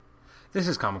This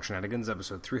is Comic Shenanigans,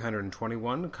 episode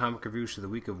 321, comic reviews for the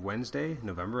week of Wednesday,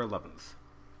 November 11th.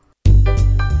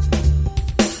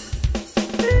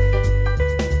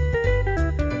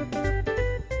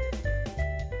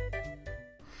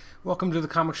 Welcome to the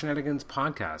Comic Shenanigans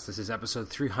podcast. This is episode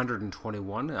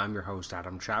 321. I'm your host,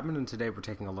 Adam Chapman, and today we're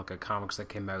taking a look at comics that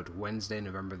came out Wednesday,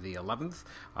 November the 11th.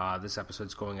 This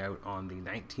episode's going out on the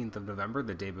 19th of November,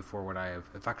 the day before what I have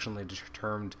affectionately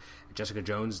termed Jessica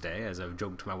Jones Day. As I've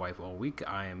joked to my wife all week,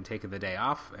 I am taking the day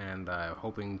off and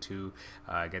hoping to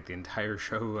get the entire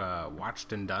show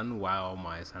watched and done while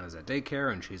my son is at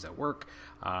daycare and she's at work,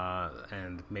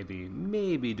 and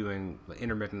maybe doing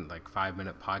intermittent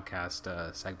 5-minute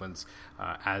podcast segments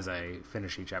as I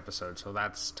finish each episode. So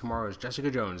that's tomorrow's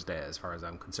Jessica Jones Day as far as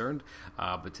I'm concerned.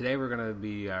 But today we're going to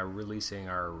be releasing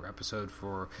our episode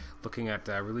for looking at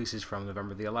releases from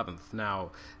November the 11th.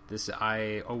 Now,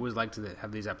 I always like to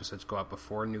have these episodes go up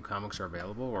before new comics are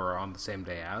available or on the same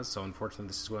day as. So unfortunately,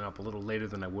 this is going up a little later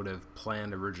than I would have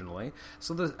planned originally.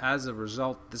 So as a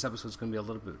result, this episode is going to be a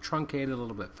little bit truncated, a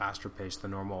little bit faster paced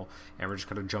than normal, and we're just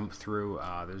going to jump through.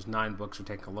 There's 9 books we're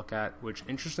taking a look at, which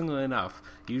interestingly enough,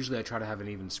 usually I try to have an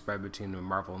even spread between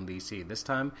Marvel and DC. This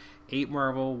time, 8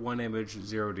 Marvel, 1 Image,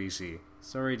 0 DC.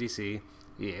 Sorry, DC.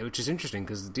 Yeah, which is interesting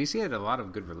because DC had a lot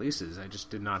of good releases. I just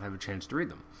did not have a chance to read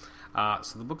them.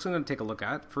 So the books I'm going to take a look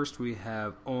at. First, we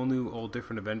have All New, All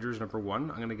Different Avengers number 1.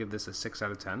 I'm going to give this a 6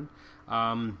 out of 10.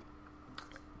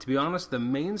 To be honest, the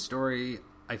main story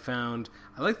I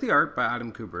like the art by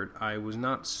Adam Kubert. I was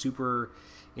not super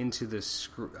into the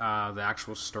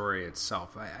actual story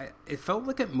itself. It felt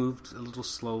like it moved a little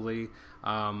slowly.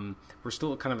 We're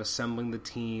still kind of assembling the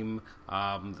team.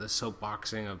 The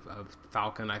soapboxing of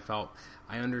Falcon, I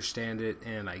understand it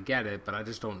and I get it, but I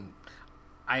just don't.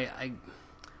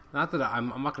 Not that I'm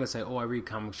not going to say, I read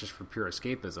comics just for pure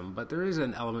escapism, but there is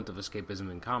an element of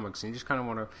escapism in comics, and you just kind of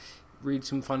want to read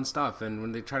some fun stuff, and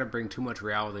when they try to bring too much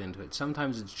reality into it,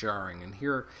 sometimes it's jarring, and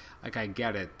here, I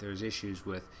get it, there's issues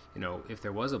with, if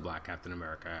there was a black Captain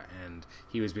America, and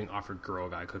he was being offered Girl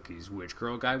Guy cookies, which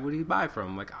Girl Guy would he buy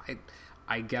from?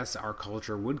 I guess our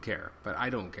culture would care, but I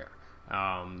don't care.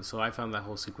 So I found that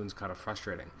whole sequence kind of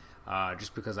frustrating,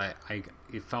 just because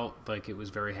it felt like it was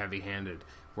very heavy-handed.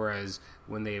 Whereas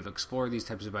when they've explored these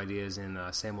types of ideas in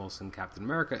Sam Wilson Captain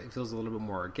America, it feels a little bit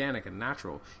more organic and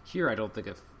natural. Here, I don't think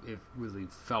it really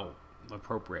felt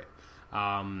appropriate.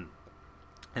 And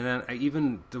then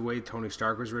even the way Tony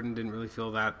Stark was written didn't really feel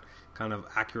that kind of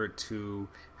accurate to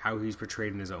how he's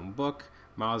portrayed in his own book.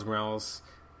 Miles Morales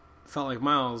felt like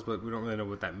Miles, but we don't really know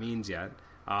what that means yet.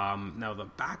 Now, the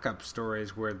backup story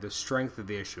is where the strength of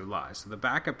the issue lies. So the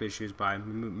backup issue is by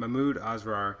Mahmoud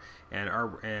Asrar,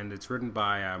 and it's written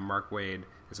by Mark Waid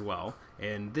as well.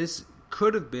 And this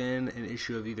could have been an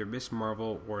issue of either Miss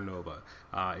Marvel or Nova.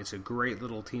 It's a great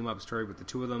little team-up story with the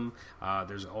two of them.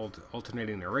 There's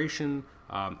alternating narration.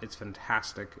 It's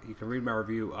fantastic. You can read my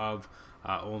review of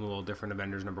All New, All Different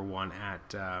Avengers number 1 at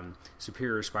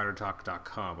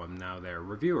SuperiorSpiderTalk.com. I'm now their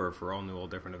reviewer for All New, All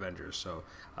Different Avengers. So,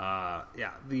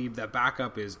 the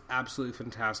backup is absolutely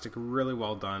fantastic, really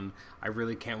well done. I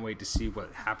really can't wait to see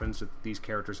what happens with these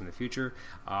characters in the future.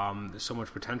 There's so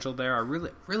much potential there. I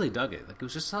really dug it. It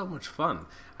was just so much fun.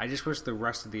 I just wish the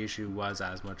rest of the issue was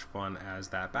as much fun as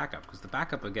that backup, because the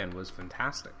backup, again, was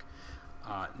fantastic.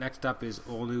 Next up is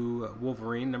All New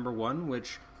Wolverine number 1,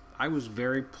 which I was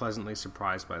very pleasantly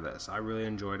surprised by this. I really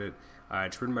enjoyed it.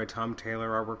 It's written by Tom Taylor,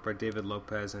 artwork by David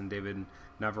Lopez and David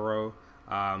Navarro.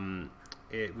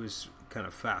 It was kind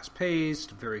of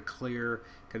fast-paced, very clear,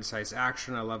 concise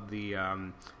action. I love the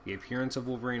appearance of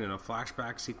Wolverine in a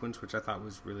flashback sequence, which I thought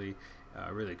was really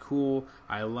cool.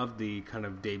 I love the kind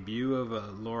of debut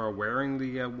of Laura wearing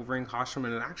the Wolverine costume,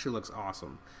 and it actually looks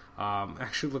awesome. It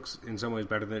actually looks in some ways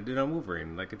better than it did on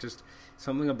Wolverine. It just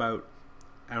something about,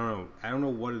 I don't know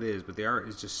what it is, but the art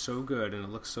is just so good and it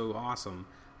looks so awesome.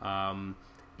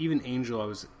 Even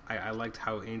Angel, I liked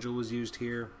how Angel was used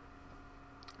here,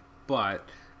 but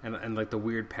and the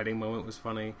weird petting moment was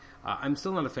funny. I'm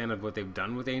still not a fan of what they've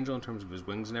done with Angel in terms of his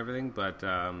wings and everything, but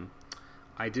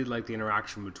I did like the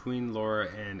interaction between Laura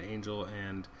and Angel,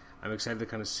 and I'm excited to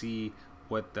kind of see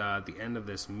what the end of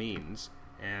this means.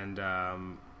 And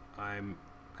I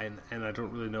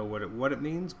don't really know what it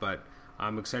means, but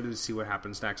I'm excited to see what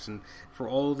happens next. And for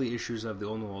all the issues of the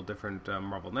All New, All Different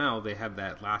Marvel Now, they have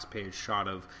that last page shot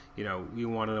of, you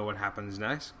want to know what happens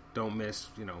next? Don't miss,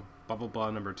 blah, blah, blah,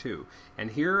 number 2.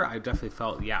 And here I definitely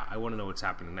felt, I want to know what's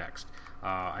happening next.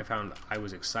 I found I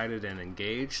was excited and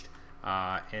engaged.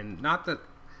 And not that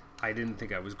I didn't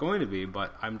think I was going to be,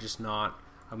 but I'm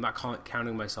not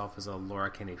counting myself as a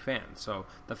Laura Kinney fan. So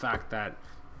the fact that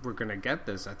we're going to get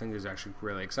this, I think, is actually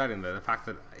really exciting. The fact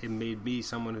that it made me,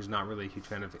 someone who's not really a huge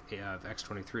fan of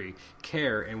X-23,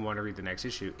 care and want to read the next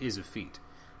issue is a feat.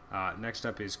 Next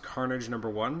up is Carnage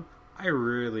 #1. I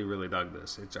really, really dug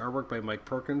this. It's artwork by Mike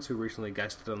Perkins, who recently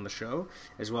guested on the show,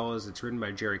 as well as it's written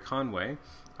by Jerry Conway.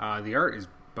 The art is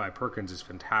by Perkins is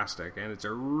fantastic, and it's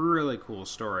a really cool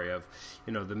story of,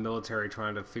 the military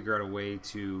trying to figure out a way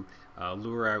to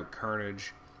lure out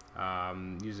Carnage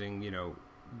using,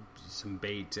 some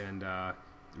bait, and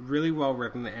really well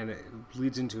written, and it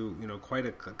leads into quite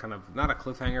a kind of, not a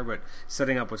cliffhanger, but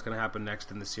setting up what's going to happen next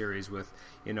in the series with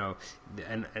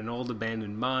an old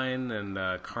abandoned mine,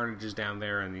 and Carnage is down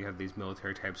there, and you have these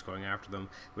military types going after them,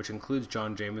 which includes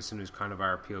John Jameson, who's kind of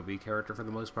our POV character for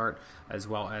the most part, as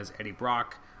well as Eddie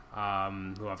Brock,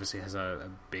 who obviously has a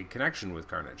big connection with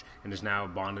Carnage and is now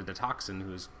bonded to Toxin,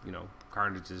 who's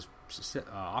Carnage's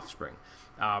offspring.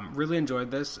 Really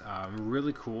enjoyed this.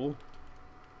 Really cool.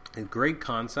 A great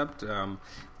concept,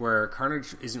 where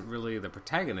Carnage isn't really the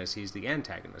protagonist, he's the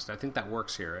antagonist. I think that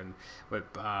works here, and what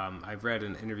I've read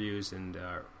in interviews and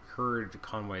heard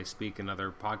Conway speak in other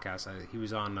podcasts. He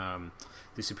was on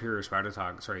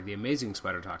the Amazing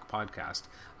Spider Talk podcast,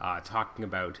 talking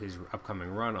about his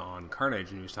upcoming run on Carnage,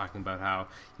 and he was talking about how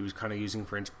he was kind of using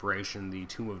for inspiration the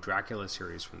Tomb of Dracula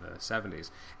series from the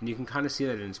 70s, and you can kind of see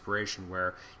that inspiration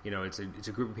where it's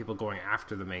a group of people going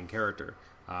after the main character.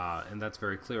 And that's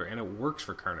very clear, and it works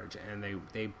for Carnage, and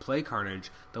they play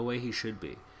Carnage the way he should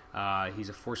be. He's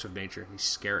a force of nature, he's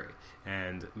scary,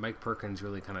 and Mike Perkins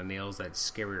really kind of nails that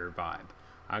scarier vibe.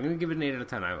 I'm going to give it an 8 out of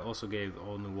 10. I also gave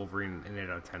All New Wolverine an 8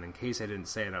 out of 10 in case I didn't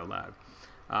say it out loud.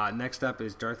 Next up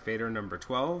is Darth Vader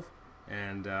 #12,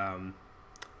 and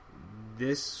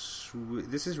this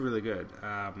is really good.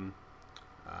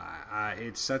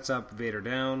 It sets up Vader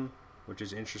down, which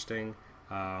is interesting.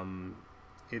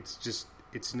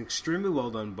 It's an extremely well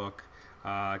done book.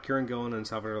 Kieran Gillen and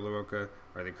Salvador Larroca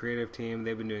are the creative team.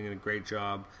 They've been doing a great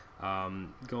job.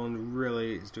 Gillen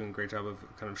really is doing a great job of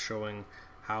kind of showing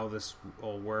how this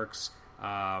all works,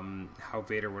 how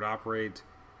Vader would operate,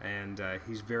 and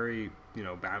he's very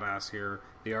badass here.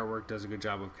 The artwork does a good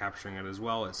job of capturing it as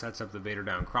well. It sets up the Vader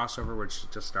Down crossover, which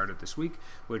just started this week,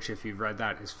 which, if you've read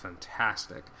that, is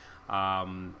fantastic.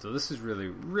 So this is really,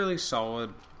 really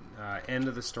solid end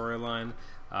of the storyline,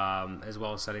 as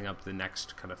well as setting up the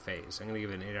next kind of phase. I'm going to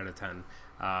give it an 8 out of 10,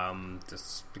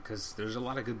 just because there's a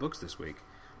lot of good books this week.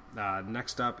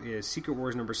 Next up is Secret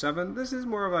Wars #7. This is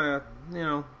more of a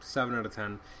 7 out of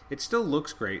 10. It still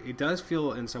looks great. It does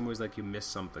feel in some ways like you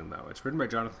missed something, though. It's written by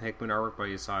Jonathan Hickman, artwork by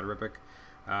Yasad Ripik.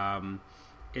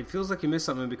 It feels like you missed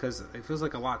something because it feels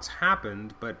like a lot's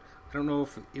happened, but I don't know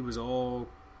if it was all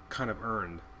kind of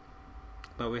earned.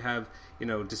 But we have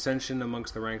dissension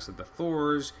amongst the ranks of the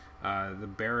Thors. The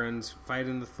Barons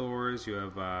fighting the Thors. You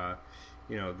have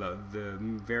the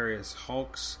various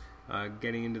Hulks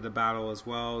getting into the battle as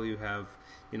well. You have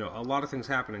a lot of things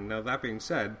happening. Now, that being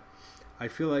said, I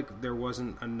feel like there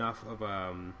wasn't enough of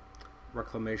a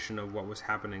reclamation of what was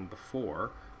happening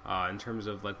before, in terms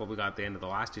of like what we got at the end of the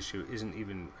last issue isn't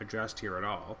even addressed here at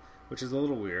all, which is a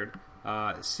little weird.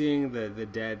 Seeing the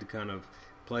dead kind of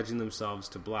pledging themselves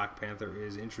to Black Panther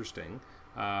is interesting.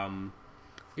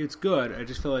 It's good. I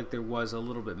just feel like there was a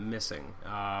little bit missing.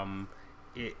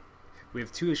 We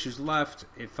have 2 issues left.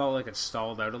 It felt like it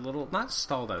stalled out a little. Not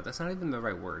stalled out. That's not even the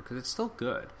right word, because it's still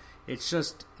good. It's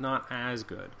just not as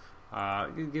good.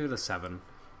 Give it a 7.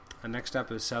 Next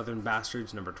up is Southern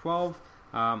Bastards #12.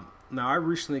 Now, I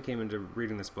recently came into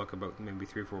reading this book about maybe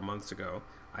 3 or 4 months ago.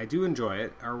 I do enjoy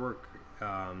it.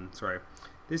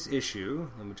 This issue,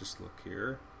 let me just look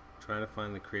here. I'm trying to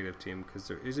find the creative team, because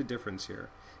there is a difference here.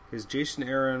 Because Jason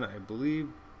Aaron, I believe,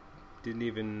 didn't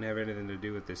even have anything to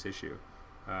do with this issue.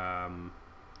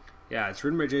 It's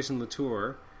written by Jason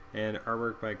Latour and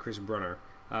artwork by Chris Brunner.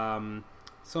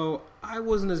 So I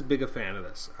wasn't as big a fan of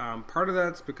this. Part of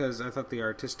that's because I thought the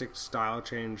artistic style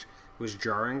change was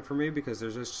jarring for me, because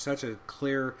there's just such a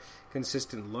clear,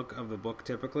 consistent look of the book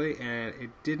typically, and it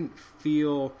didn't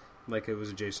feel like it was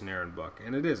a Jason Aaron book,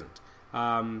 and it isn't.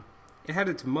 It had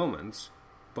its moments,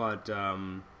 but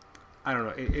I don't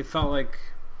know. It felt like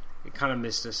it kind of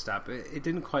missed a step. It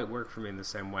didn't quite work for me in the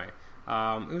same way.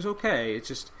 It was okay. It's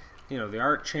just, the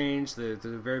art changed, the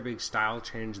very big style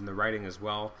change in the writing as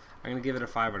well. I'm going to give it a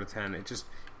 5 out of 10. It just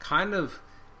kind of,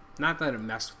 not that it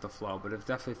messed with the flow, but it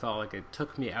definitely felt like it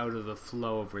took me out of the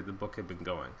flow of where the book had been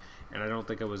going. And I don't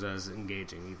think it was as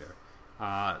engaging either.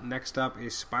 Next up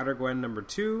is Spider-Gwen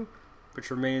 #2,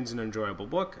 which remains an enjoyable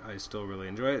book. I still really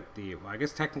enjoy it. I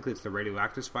guess technically it's the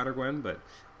radioactive Spider-Gwen, but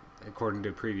according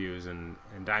to previews and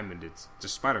Diamond, it's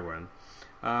just Spider-Gwen.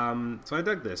 So I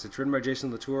dug this. It's written by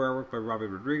Jason Latour, artwork by Robbie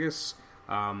Rodriguez.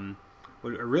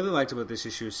 What I really liked about this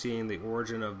issue is seeing the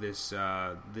origin of this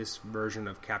this version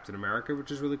of Captain America,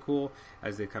 which is really cool,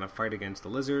 as they kind of fight against the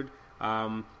Lizard.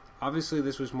 Obviously,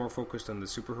 this was more focused on the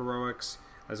superheroics,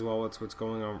 as well as what's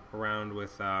going on around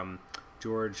with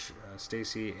George,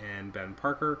 Stacy, and Ben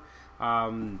Parker.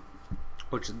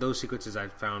 Which those sequences I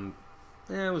found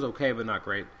it was okay, but not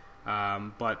great.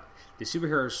 But the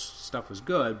superhero stuff was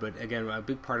good. But again, a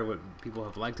big part of what people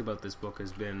have liked about this book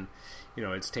has been,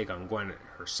 its take on Gwen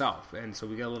herself, and so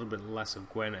we get a little bit less of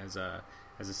Gwen as a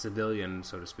civilian,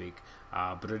 so to speak.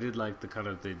 But I did like the kind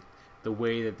of the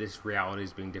way that this reality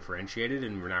is being differentiated,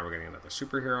 and now we're getting another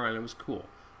superhero, and it was cool.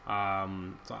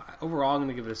 So overall, I'm going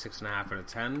to give it a 6.5 out of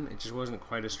 10. It just wasn't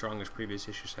quite as strong as previous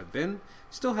issues have been.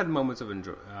 Still had moments of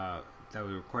that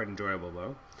were quite enjoyable,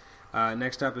 though.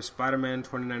 Next up is Spider-Man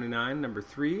 2099, number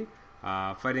 3,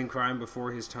 Fighting Crime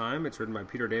Before His Time. It's written by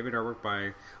Peter David, artwork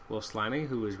by Will Slaney,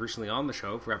 who was recently on the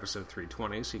show for episode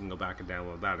 320, so you can go back and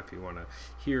download that if you want to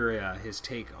hear his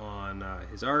take on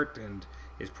his art and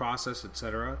his process,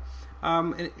 etc.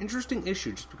 An interesting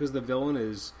issue, just because the villain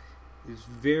is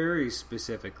very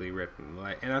specifically written,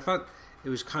 and I thought it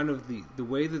was kind of the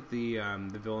way that the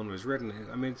villain was written.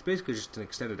 I mean, it's basically just an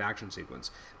extended action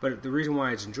sequence, but the reason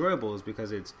why it's enjoyable is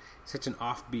because it's such an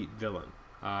offbeat villain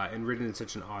and written in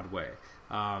such an odd way.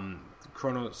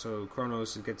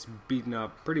 Kronos gets beaten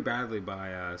up pretty badly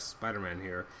by Spider-Man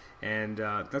here, and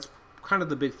that's kind of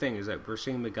the big thing, is that we're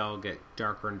seeing Miguel get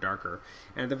darker and darker,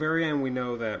 and at the very end we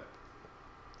know that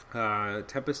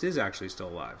Tempest is actually still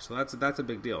alive, so that's a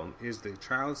big deal. Is the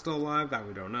child still alive? That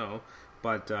we don't know,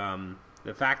 but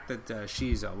the fact that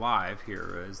she's alive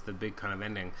here is the big kind of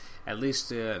ending. At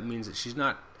least means that she's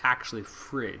not actually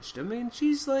fridged. I mean,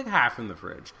 she's like half in the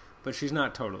fridge, but she's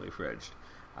not totally fridged.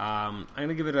 I'm going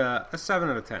to give it a 7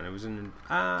 out of 10. It was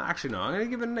actually no, I'm going to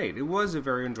give it an 8. It was a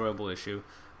very enjoyable issue.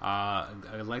 I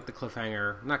like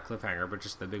the not cliffhanger, but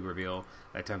just the big reveal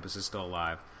that Tempest is still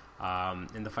alive.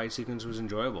 And the fight sequence was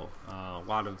enjoyable. A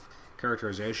lot of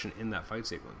characterization in that fight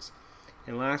sequence.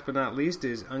 And last but not least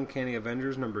is Uncanny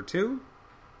Avengers number 2.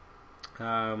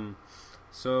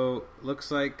 So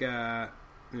looks like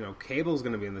Cable's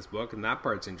going to be in this book, and that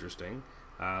part's interesting.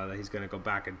 That he's going to go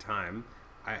back in time.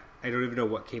 I don't even know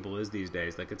what Cable is these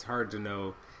days. Like, it's hard to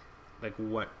know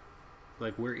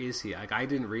where is he? Like, I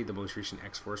didn't read the most recent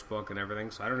X-Force book and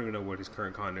everything, so I don't even know what his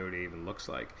current continuity even looks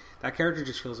like. That character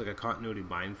just feels like a continuity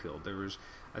minefield. There was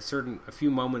a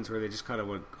few moments where they just kind of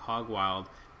went hog wild,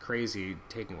 crazy,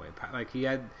 taking away. Like,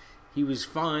 he was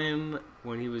fine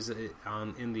when he was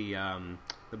in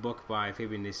the book by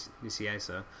Fabian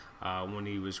Nicieza, when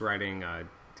he was writing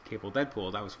Cable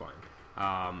Deadpool. That was fine.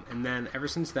 And then ever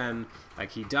since then,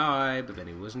 like, he died, but then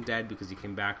he wasn't dead because he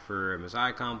came back for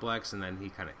Messiah Complex, and then he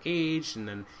kind of aged, and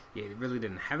then he really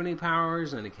didn't have any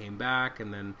powers, and then he came back,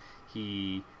 and then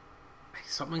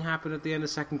something happened at the end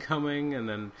of Second Coming, and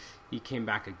then he came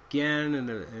back again, and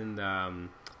I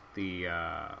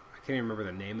can't even remember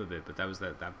the name of it, but that was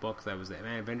that book, that was the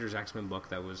Avengers X-Men book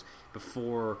that was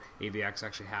before AVX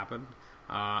actually happened.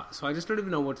 So I just don't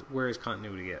even know where his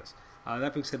continuity is.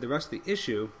 That being said, the rest of the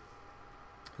issue,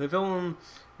 the villain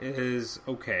is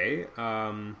okay.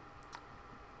 I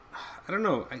don't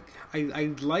know.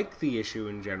 I like the issue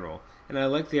in general, and I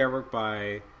like the artwork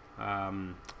by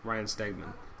Ryan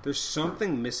Stegman. There's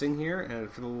something missing here,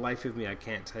 and for the life of me, I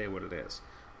can't tell you what it is.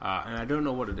 And I don't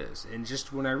know what it is. And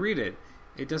just when I read it,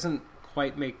 it doesn't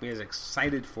quite make me as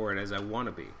excited for it as I want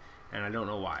to be. And I don't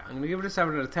know why. I'm going to give it a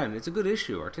 7 out of 10. It's a good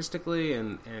issue artistically,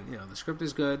 and the script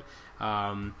is good.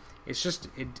 It's just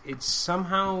it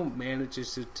somehow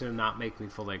manages to not make me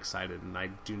fully excited, and I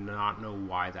do not know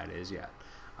why that is yet.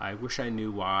 I wish I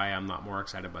knew why I'm not more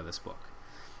excited by this book.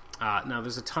 Now,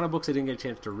 there's a ton of books I didn't get a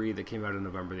chance to read that came out on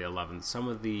November the 11th. Some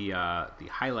of the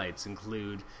highlights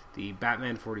include the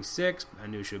Batman 46, a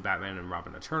new issue of Batman and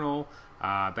Robin Eternal,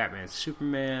 Batman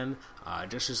Superman,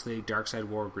 Justice League Darkseid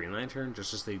War Green Lantern,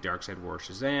 Justice League Darkseid War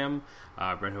Shazam,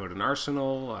 Red Hood and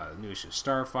Arsenal, new issue of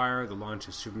Starfire, the launch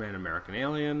of Superman American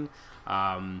Alien,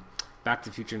 Back to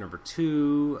the Future number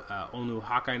 2, All New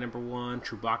Hawkeye number 1,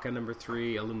 Chewbacca number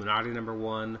 3, Illuminati number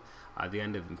 1, the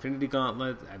end of Infinity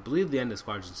Gauntlet, I believe the end of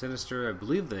Squadron Sinister, I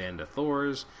believe the end of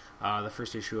Thor's, the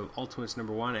first issue of Ultimates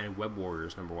number 1, and Web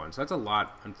Warriors number 1. So that's a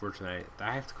lot, unfortunately, that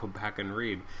I have to go back and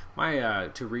read. My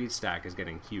to-read stack is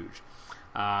getting huge.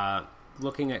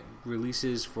 Looking at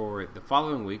releases for the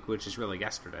following week, which is really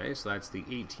yesterday, so that's the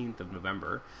 18th of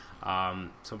November.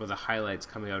 Some of the highlights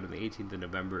coming out on the 18th of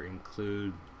November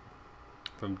include,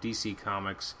 from DC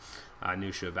Comics, new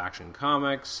issue of Action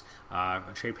Comics.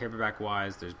 Trade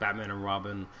paperback-wise, there's Batman and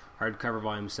Robin hardcover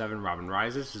Volume 7, Robin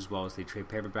Rises, as well as the trade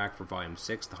paperback for Volume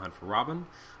 6, The Hunt for Robin.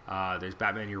 There's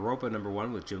Batman Europa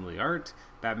 #1 with Jim Lee art,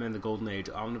 Batman the Golden Age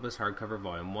Omnibus hardcover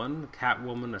Volume 1,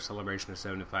 Catwoman, A Celebration of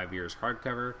 75 Years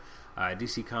hardcover,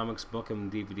 DC Comics book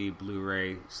and DVD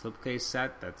Blu-ray slipcase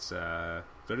set. That's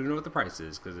don't even know what the price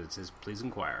is because it says please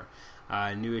inquire.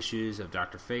 New issues of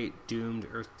Dr. Fate, Doomed,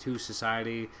 Earth 2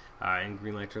 Society, and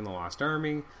Green Lantern: The Lost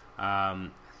Army.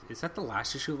 Is that the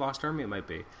last issue of Lost Army? It might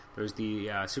be. There's the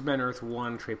Superman Earth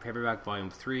 1 trade paperback Volume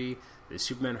 3, the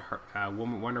Superman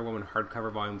Wonder Woman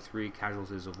hardcover Volume 3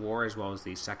 Casualties of War, as well as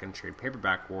the second trade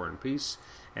paperback War and Peace,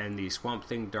 and the Swamp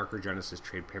Thing Darker Genesis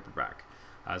trade paperback,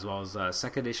 as well as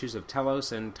second issues of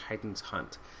Telos and Titan's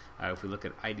Hunt. If we look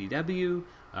at IDW,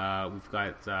 we've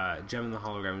got Gem and the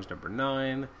Holograms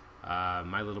 #9,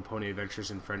 My Little Pony Adventures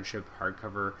in Friendship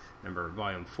hardcover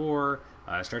Volume 4,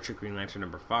 Star Trek Green Lantern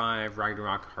 #5,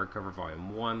 Ragnarok hardcover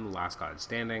Volume 1, Last God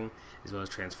Standing, as well as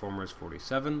Transformers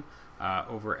 47.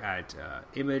 Over at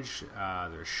Image,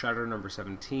 there's Shudder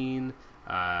 #17,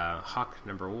 Hawk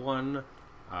 #1,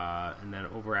 and then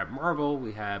over at Marvel,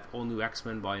 we have All New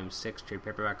X-Men Volume 6 trade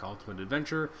paperback Ultimate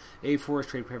Adventure, A-Force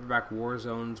trade paperback War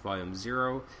Zones Volume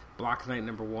 0, Black Knight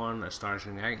 #1,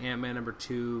 Astonishing Ant-Man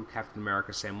 #2, Captain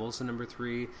America Sam Wilson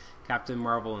 #3, Captain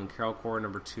Marvel and Carol Corps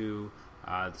 #2,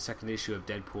 the second issue of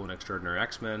Deadpool and Extraordinary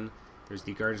X-Men. There's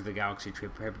the Guardians of the Galaxy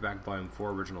trade paperback Volume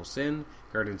 4 Original Sin,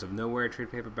 Guardians of Nowhere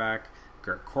trade paperback,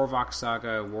 Korvac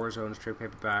Saga War Zones trade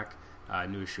paperback,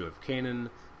 new issue of Kanan,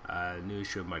 new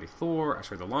issue of Mighty Thor,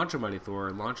 the launch of Mighty Thor,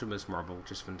 launch of Miss Marvel,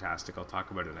 which is fantastic. I'll talk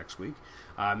about it next week.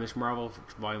 Miss Marvel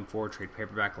Volume 4 trade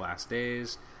paperback Last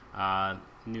Days,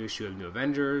 new issue of New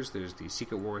Avengers. There's the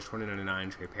Secret Wars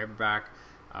 2099 trade paperback,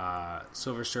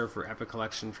 Silver Surfer Epic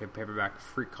Collection trade paperback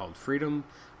called Freedom,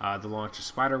 the launch of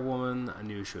Spider-Woman, a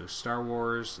new issue of Star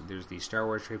Wars. There's the Star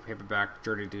Wars trade paperback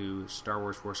Journey to Star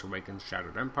Wars Force Awakens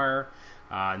Shattered Empire,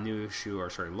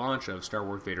 launch of Star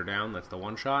Wars Vader Down. That's the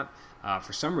one-shot.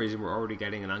 For some reason, we're already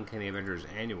getting an Uncanny Avengers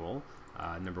Annual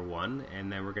 #1,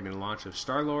 and then we're getting the launch of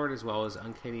Star-Lord as well as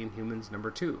Uncanny Inhumans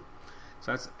 #2.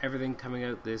 So that's everything coming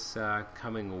out this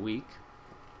coming week.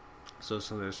 So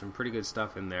there's some pretty good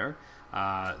stuff in there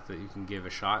that you can give a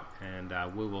shot, and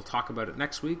we will talk about it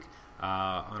next week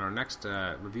on our next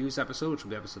reviews episode, which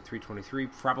will be episode 323,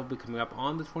 probably coming up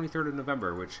on the 23rd of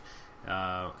November, which,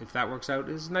 if that works out,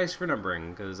 is nice for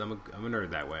numbering, because I'm a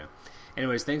nerd that way.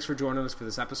 Anyways, thanks for joining us for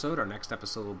this episode. Our next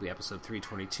episode will be episode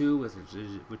 322,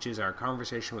 which is our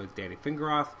conversation with Danny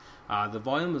Fingeroth. The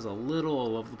volume is a little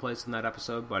all over the place in that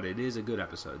episode, but it is a good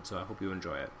episode, so I hope you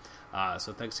enjoy it.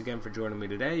 So thanks again for joining me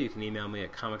today. You can email me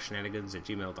at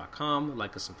comicshenanigans@gmail.com,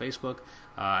 like us on Facebook.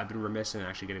 I've been remiss in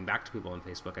actually getting back to people on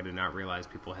Facebook. I did not realize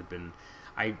people had been...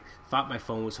 I thought my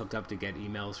phone was hooked up to get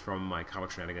emails from my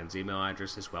Comic Shenanigans email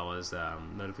address as well as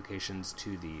notifications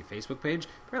to the Facebook page.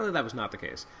 Apparently that was not the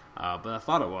case, but I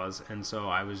thought it was, and so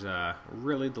I was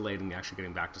really delayed in actually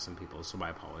getting back to some people, so my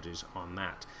apologies on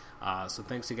that. So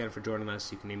thanks again for joining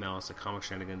us. You can email us at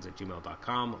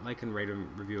comicshenanigans@gmail.com, like and rate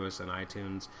and review us on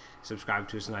iTunes, subscribe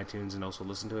to us on iTunes, and also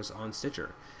listen to us on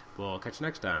Stitcher. We'll catch you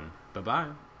next time.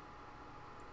 Bye-bye.